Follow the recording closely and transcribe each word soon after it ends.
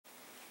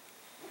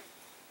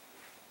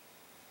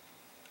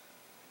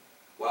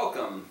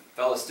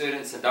Fellow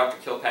students and Dr.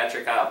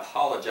 Kilpatrick, I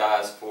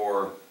apologize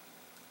for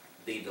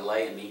the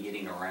delay in me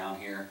getting around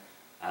here.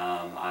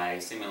 I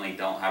seemingly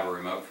don't have a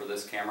remote for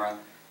this camera,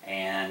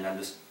 and I'm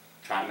just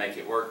trying to make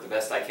it work the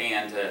best I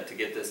can to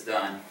get this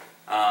done.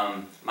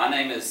 My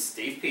name is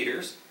Steve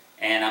Peters,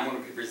 and I'm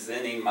going to be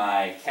presenting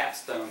my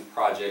capstone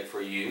project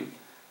for you.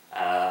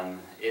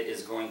 It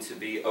is going to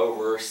be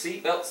over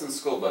seat belts in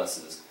school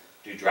buses.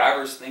 Do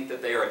drivers think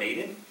that they are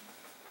needed?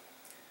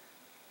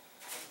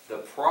 The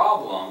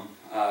problem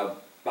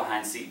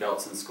behind seat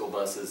belts in school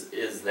buses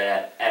is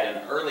that at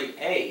an early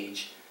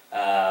age,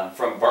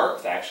 from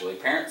birth actually,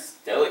 parents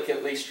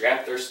delicately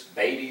strap their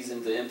babies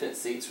into infant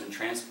seats when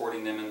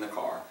transporting them in the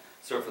car.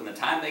 So from the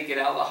time they get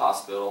out of the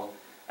hospital,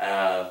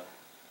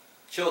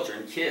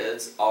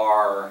 kids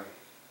are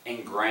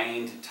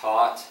ingrained,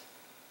 taught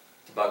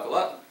to buckle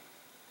up.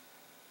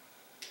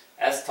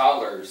 As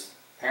toddlers,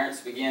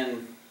 parents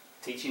begin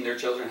teaching their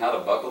children how to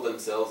buckle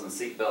themselves in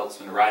seat belts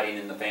when riding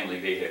in the family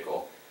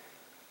vehicle.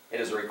 It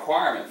is a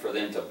requirement for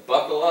them to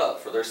buckle up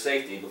for their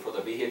safety before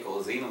the vehicle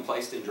is even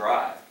placed in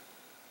drive.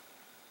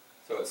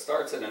 So it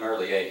starts at an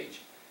early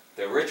age.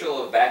 The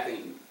ritual of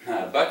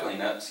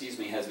buckling up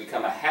has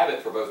become a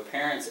habit for both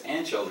parents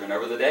and children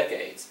over the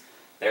decades.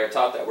 They are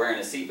taught that wearing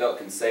a seatbelt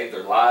can save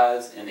their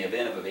lives in the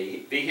event of a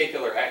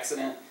vehicular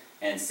accident,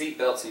 and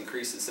seatbelts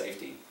increases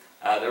safety.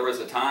 There was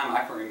a time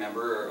I can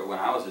remember when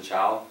I was a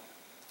child,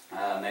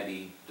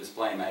 maybe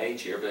displaying my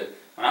age here, but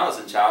when I was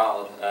a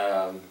child,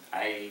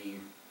 I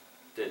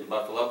didn't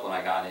buckle up when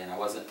I got in. I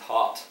wasn't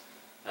taught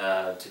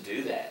to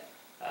do that.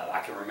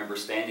 I can remember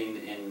standing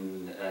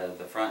in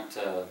the front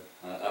of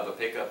a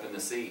pickup in the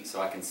seat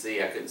so I can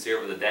see. I couldn't see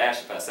over the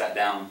dash if I sat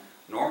down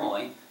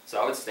normally, so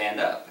I would stand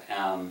up.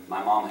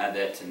 My mom had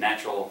that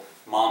natural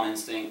mom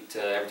instinct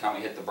every time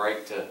we hit the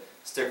brake to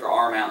stick her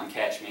arm out and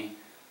catch me.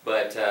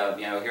 But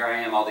you know, here I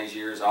am all these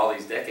years, all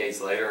these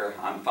decades later,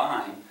 I'm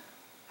fine.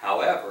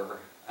 However,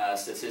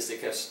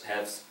 statistics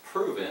have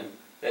proven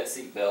that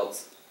seat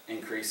belts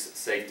increase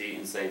safety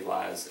and save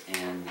lives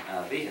in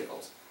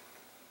vehicles.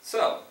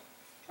 So,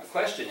 my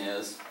question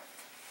is,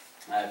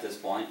 at this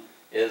point,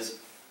 is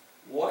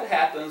what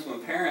happens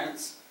when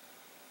parents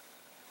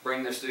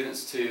bring their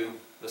students to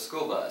the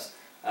school bus?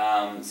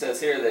 It says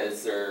here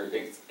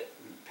that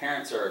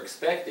parents are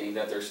expecting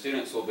that their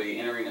students will be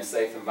entering a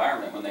safe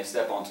environment when they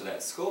step onto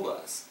that school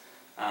bus.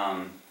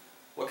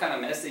 What kind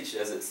of message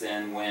does it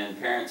send when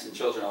parents and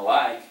children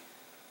alike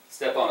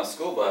step on a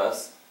school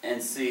bus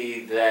and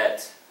see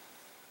that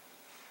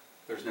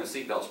there's no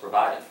seatbelts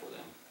provided for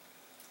them?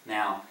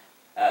 Now,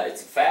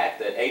 it's a fact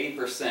that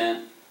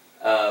 80%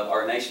 of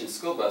our nation's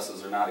school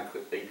buses are not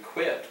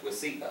equipped with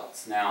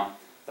seatbelts. Now,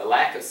 the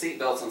lack of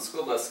seatbelts on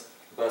school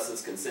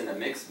buses can send a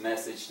mixed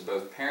message to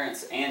both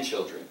parents and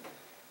children.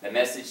 The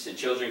message to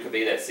children could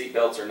be that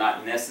seatbelts are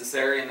not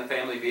necessary in the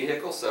family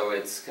vehicle, so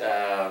it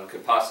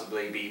could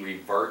possibly be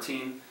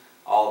reverting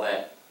all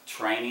that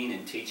training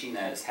and teaching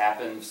that has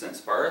happened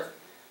since birth.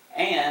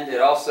 And it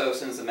also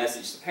sends a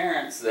message to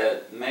parents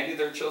that maybe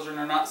their children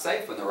are not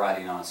safe when they're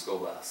riding on a school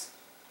bus.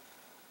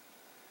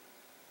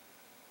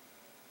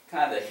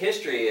 Kind of the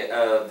history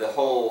of the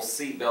whole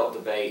seatbelt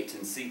debate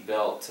and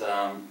seatbelt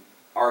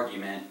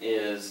argument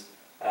is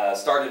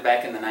started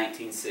back in the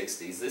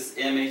 1960s. This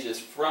image is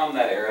from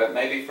that era,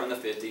 maybe from the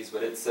 50s,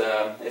 but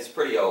it's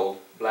pretty old,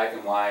 black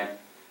and white.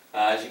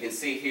 As you can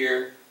see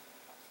here,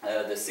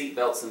 the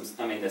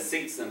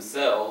seats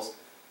themselves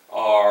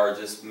are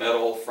just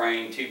metal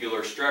frame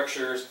tubular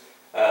structures.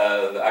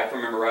 I can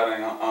remember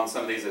riding on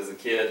some of these as a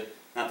kid.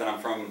 Not that I'm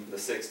from the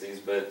 60s,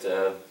 but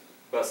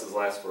buses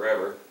last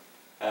forever.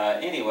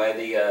 Anyway,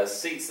 the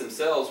seats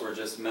themselves were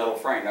just metal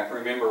framed. I can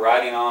remember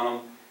riding on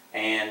them,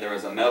 and there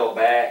was a metal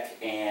back,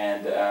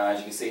 and as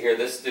you can see here,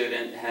 this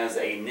student has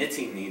a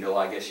knitting needle,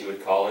 I guess you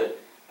would call it,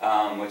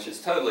 which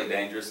is totally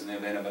dangerous in the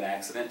event of an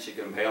accident. She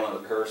could impale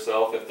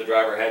herself if the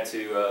driver had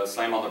to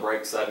slam on the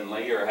brakes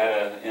suddenly or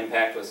had an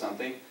impact with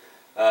something.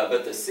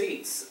 But the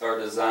seats are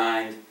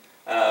designed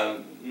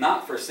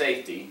not for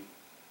safety.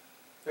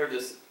 They're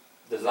just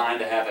designed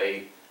to have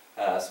a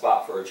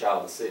spot for a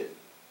child to sit.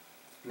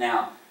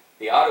 Now,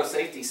 the auto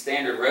safety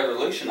standard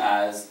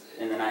revolutionized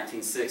in the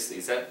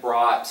 1960s. That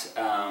brought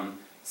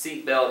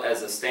seat belt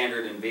as a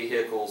standard in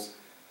vehicles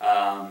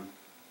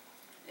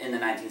in the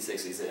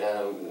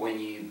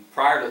 1960s.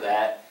 Prior to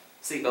that,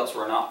 seat belts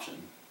were an option.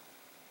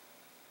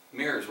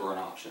 Mirrors were an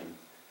option.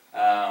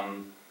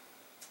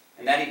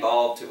 And that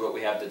evolved to what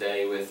we have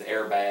today with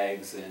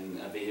airbags and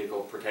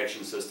vehicle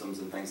protection systems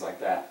and things like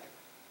that.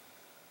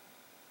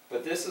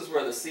 But this is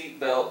where the seat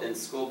belt and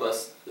school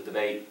bus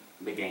debate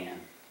began.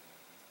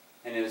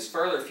 And it is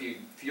further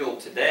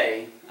fueled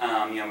today,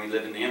 you know, we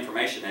live in the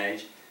information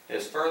age, it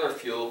is further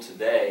fueled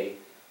today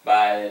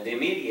by the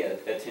media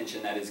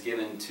attention that is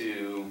given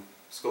to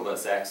school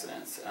bus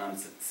accidents.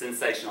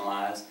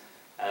 Sensationalized.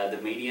 The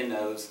media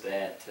knows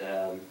that,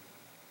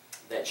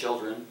 that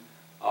children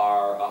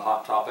are a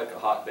hot topic, a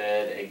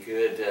hotbed, a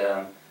good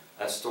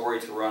a story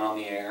to run on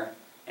the air,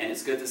 and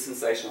it's good to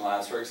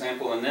sensationalize. For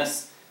example, in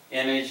this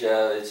image,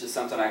 it's just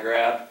something I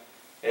grabbed.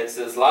 It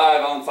says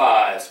live on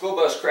 5. School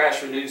bus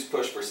crash renews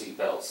push for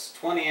seatbelts.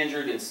 20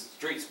 injured in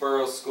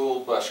Streetsboro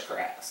school bus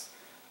crash.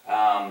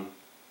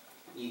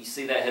 You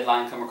see that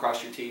headline come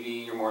across your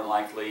TV, you're more than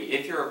likely,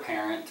 if you're a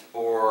parent,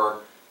 or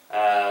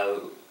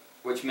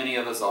which many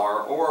of us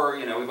are, or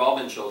we've all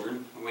been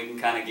children, we can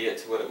kind of get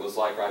to what it was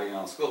like riding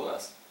on a school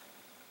bus.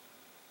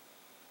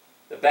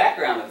 The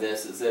background of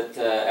this is that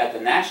at the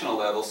national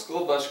level,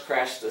 school bus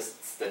crash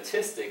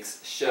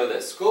statistics show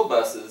that school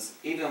buses,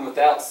 even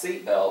without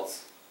seat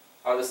belts,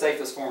 are the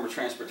safest form of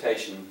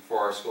transportation for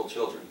our school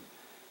children.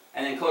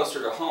 And then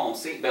closer to home,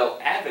 seatbelt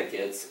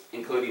advocates,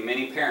 including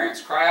many parents,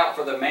 cry out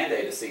for the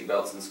mandate of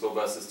seatbelts in school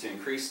buses to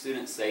increase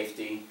student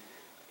safety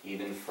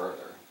even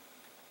further.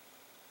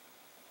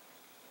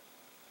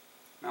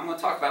 Now I'm going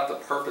to talk about the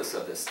purpose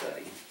of this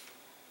study.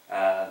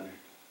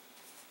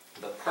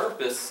 The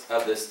purpose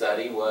of this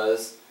study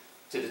was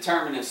to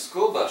determine if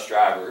school bus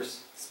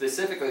drivers,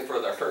 specifically for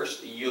the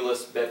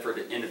Hurst-Euless-Bedford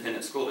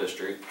Independent School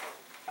District,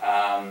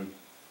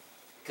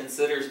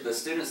 considers the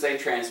students they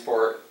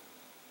transport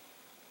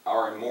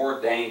are in more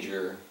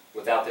danger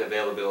without the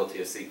availability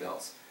of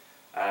seatbelts.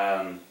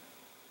 The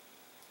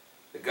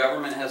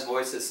government has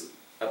voiced its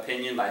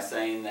opinion by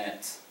saying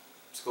that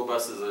school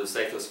buses are the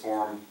safest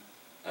form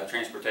of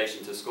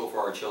transportation to school for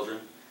our children.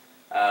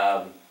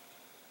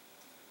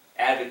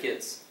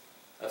 Advocates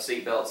of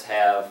seatbelts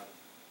have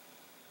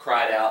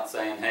cried out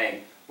saying,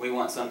 hey, we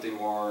want something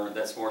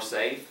that's more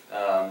safe.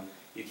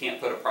 You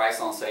can't put a price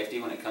on safety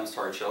when it comes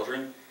to our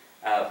children.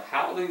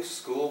 How do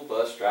school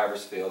bus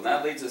drivers feel? And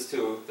that leads us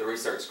to the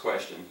research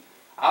question.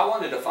 I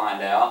wanted to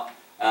find out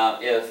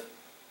if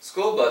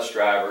school bus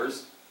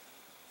drivers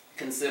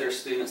consider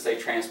students they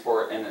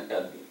transport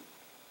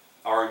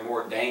are in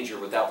more danger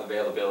without the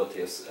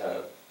availability of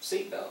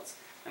seatbelts.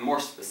 And more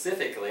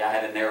specifically, I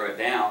had to narrow it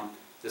down.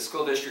 The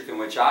school district in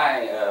which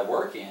I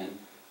work in,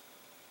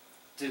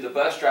 do the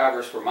bus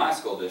drivers for my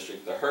school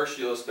district, the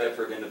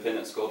Hurst-Euless-Bedford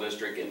Independent School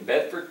District in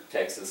Bedford,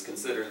 Texas,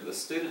 consider the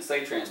students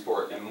they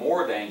transport in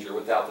more danger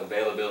without the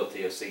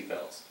availability of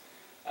seatbelts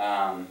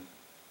on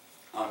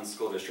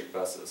school district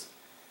buses?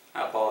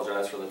 I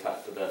apologize for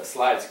the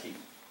slides keep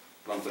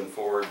bumping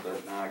forward,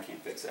 but I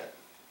can't fix that.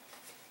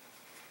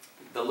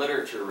 The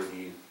literature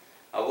review.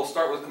 We'll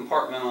start with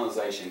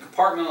compartmentalization.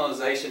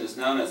 Compartmentalization is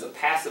known as a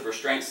passive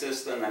restraint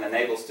system that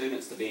enables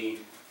students to be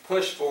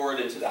pushed forward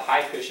into the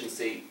high cushion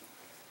seat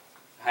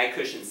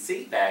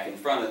back in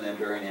front of them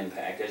during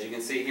impact. As you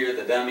can see here,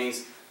 the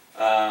dummies,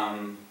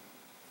 during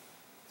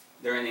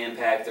the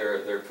impact,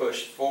 they're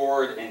pushed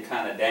forward and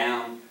kind of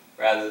down,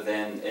 rather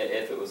than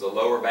if it was a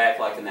lower back,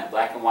 like in that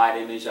black and white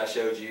image I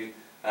showed you,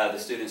 the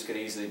students could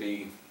easily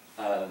be,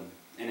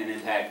 in an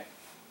impact,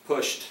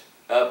 pushed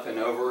up and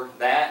over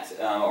that,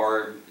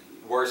 or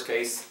worst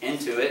case,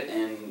 into it,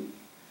 and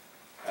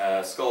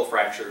skull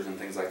fractures and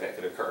things like that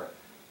could occur.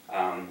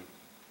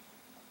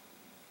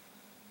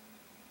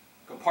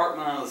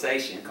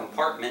 Compartmentalization,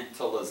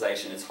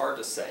 it's hard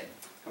to say.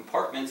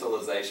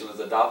 Compartmentalization was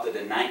adopted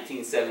in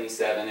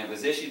 1977. It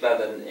was issued by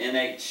the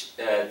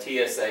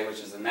NHTSA, which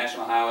is the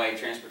National Highway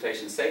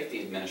Transportation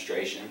Safety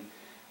Administration,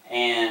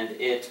 and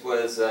it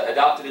was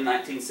adopted in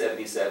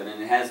 1977,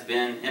 and it has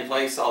been in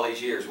place all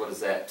these years. What is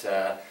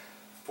that,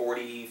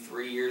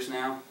 43 years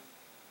now?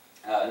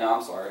 No,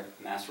 I'm sorry,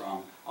 math's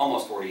wrong.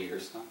 Almost 40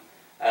 years.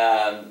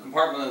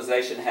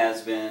 Compartmentalization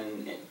has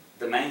been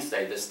the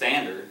mainstay, the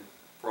standard,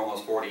 for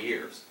almost 40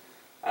 years.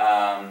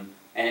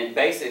 And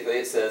basically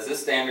it says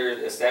this standard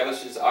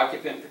establishes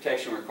occupant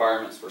protection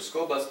requirements for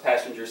school bus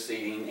passenger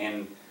seating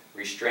and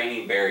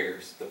restraining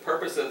barriers. The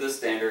purpose of this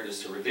standard is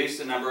to reduce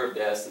the number of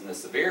deaths and the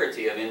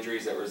severity of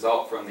injuries that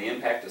result from the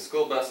impact of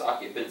school bus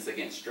occupants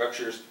against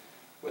structures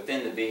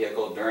within the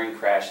vehicle during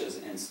crashes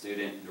and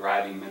student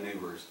driving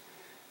maneuvers.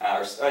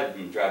 Or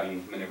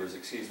driving maneuvers,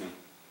 excuse me.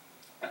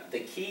 The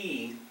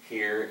key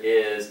here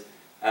is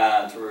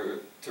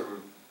to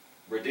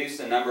reduce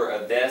the number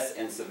of deaths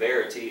and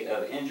severity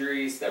of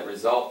injuries that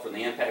result from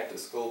the impact of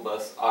school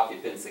bus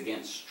occupants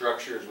against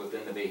structures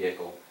within the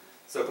vehicle.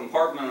 So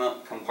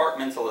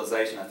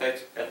compartmentalization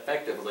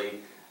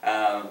effectively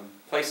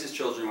places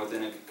children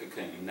within a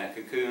cocoon. That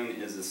cocoon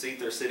is the seat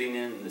they're sitting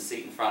in and the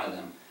seat in front of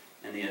them.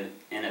 In the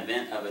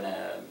event of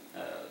a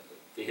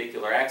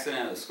vehicular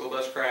accident, a school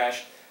bus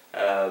crash,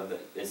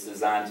 it's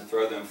designed to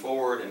throw them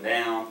forward and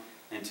down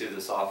into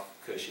the soft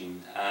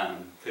cushion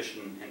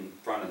in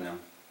front of them.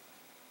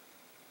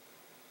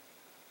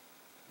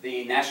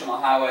 The National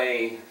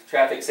Highway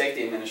Traffic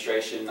Safety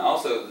Administration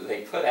also,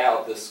 they put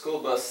out the school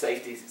bus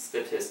safety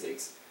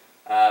statistics.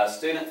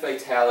 Student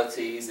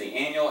fatalities, the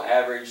annual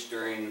average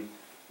during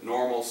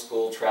normal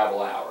school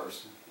travel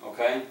hours.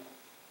 Okay?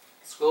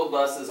 School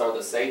buses are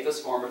the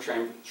safest form of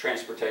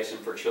transportation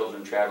for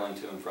children traveling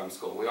to and from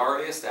school. We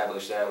already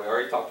established that. We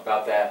already talked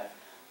about that.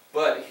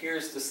 But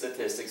here's the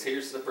statistics.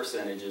 Here's the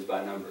percentages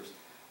by numbers.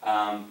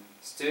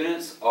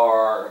 Students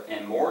are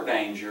in more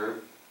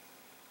danger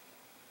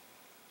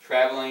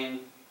traveling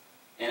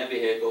in a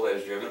vehicle that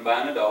is driven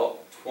by an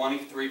adult.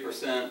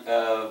 23%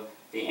 of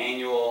the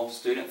annual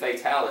student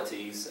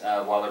fatalities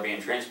while they're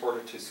being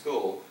transported to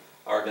school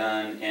are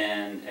done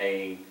in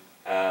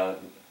an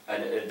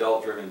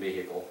adult-driven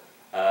vehicle.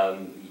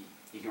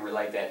 You can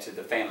relate that to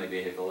the family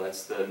vehicle.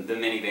 That's the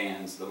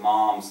minivans, the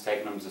moms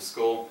taking them to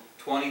school.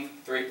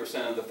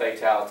 23% of the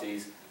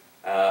fatalities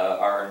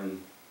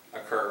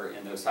occur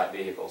in those type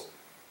vehicles.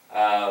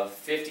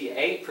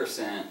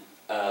 58%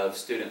 of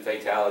student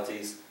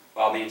fatalities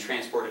while being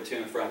transported to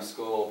and from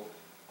school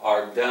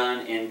are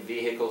done in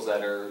vehicles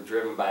that are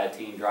driven by a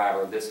teen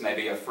driver. This may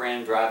be a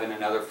friend driving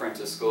another friend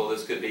to school.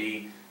 This could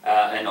be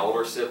an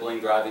older sibling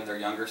driving their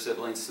younger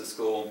siblings to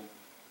school.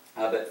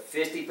 But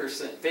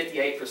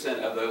 58%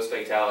 of those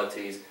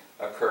fatalities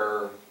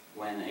occur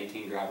when a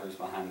teen driver is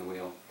behind the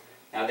wheel.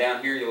 Now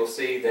down here you will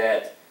see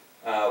that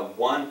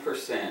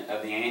 1%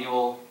 of the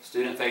annual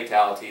student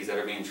fatalities that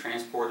are being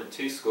transported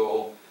to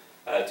school,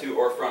 to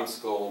or from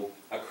school,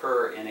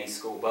 occur in a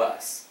school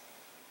bus.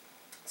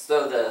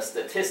 So the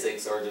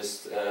statistics are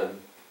just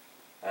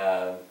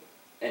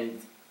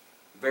in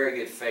very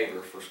good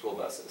favor for school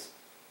buses.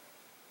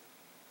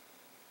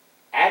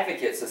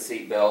 Advocates of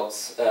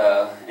seatbelts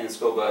in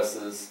school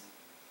buses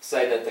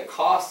say that the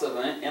cost of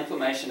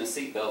implementation of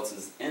seatbelts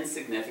is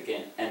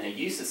insignificant and the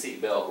use of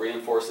seatbelt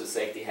reinforces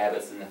safety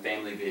habits in the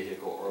family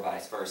vehicle or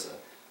vice versa.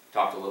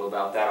 Talked a little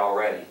about that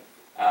already.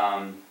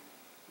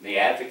 The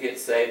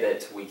advocates say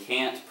that we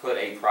can't put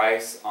a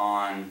price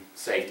on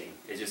safety.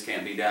 It just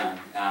can't be done.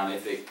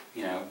 If it,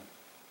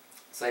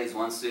 saves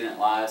one student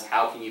lives,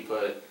 how can you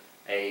put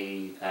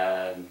a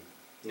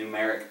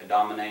numeric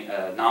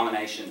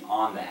nomination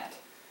on that?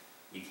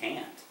 You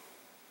can't.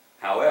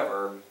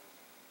 However,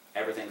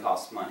 everything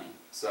costs money.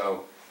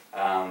 So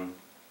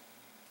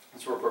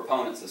that's where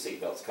proponents of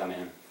seatbelts come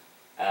in.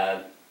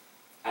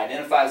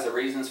 Identifies the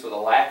reasons for the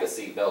lack of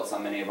seatbelts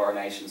on many of our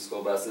nation's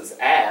school buses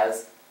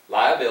as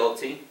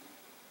liability,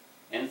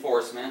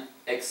 enforcement,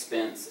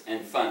 expense,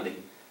 and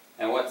funding.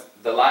 And what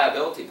the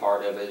liability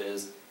part of it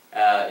is,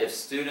 if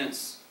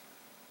students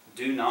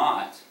do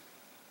not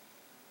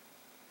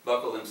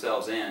buckle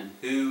themselves in,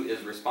 who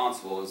is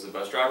responsible? Is the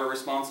bus driver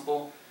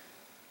responsible?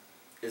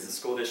 Is the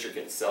school district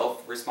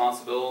itself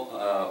responsible,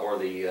 or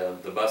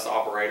the bus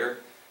operator?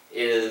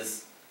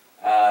 Is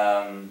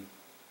I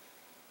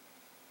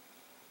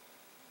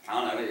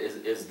don't know,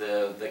 is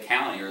the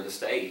county or the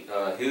state,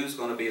 who's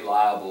going to be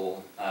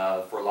liable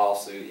for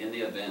lawsuit in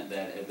the event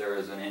that if there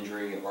is an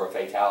injury or a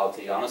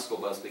fatality on a school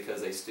bus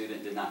because a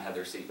student did not have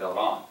their seatbelt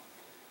on?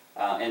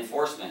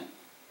 Enforcement.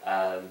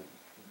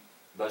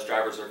 Bus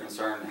drivers are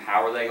concerned,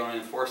 how are they going to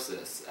enforce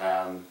this?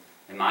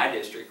 In my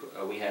district,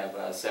 we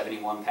have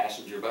 71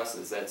 passenger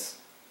buses. That's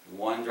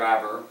one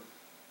driver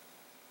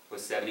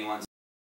with 71